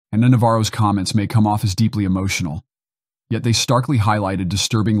and Navarro's comments may come off as deeply emotional, yet they starkly highlight a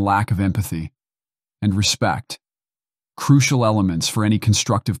disturbing lack of empathy and respect, crucial elements for any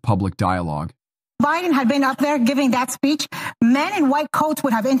constructive public dialogue. Biden had been up there giving that speech, men in white coats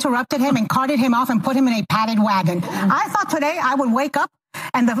would have interrupted him and carted him off and put him in a padded wagon. I thought today I would wake up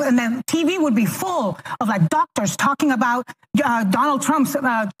and the TV would be full of like doctors talking about Donald Trump's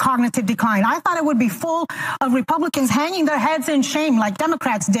cognitive decline. I thought it would be full of Republicans hanging their heads in shame like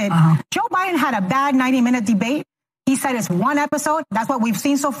Democrats did. Joe Biden had a bad 90-minute debate. He said it's one episode. That's what we've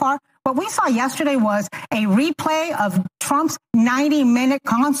seen so far. What we saw yesterday was a replay of Trump's 90-minute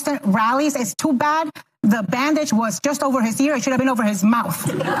constant rallies. It's too bad the bandage was just over his ear. It should have been over his mouth.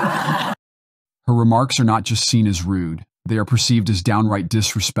 Her remarks are not just seen as rude. They are perceived as downright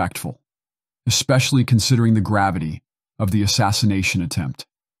disrespectful, especially considering the gravity of the assassination attempt.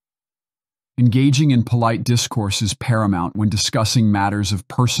 Engaging in polite discourse is paramount when discussing matters of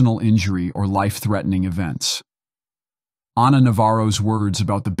personal injury or life-threatening events. Ana Navarro's words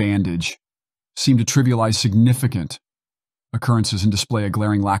about the bandage seem to trivialize significant occurrences and display a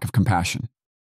glaring lack of compassion.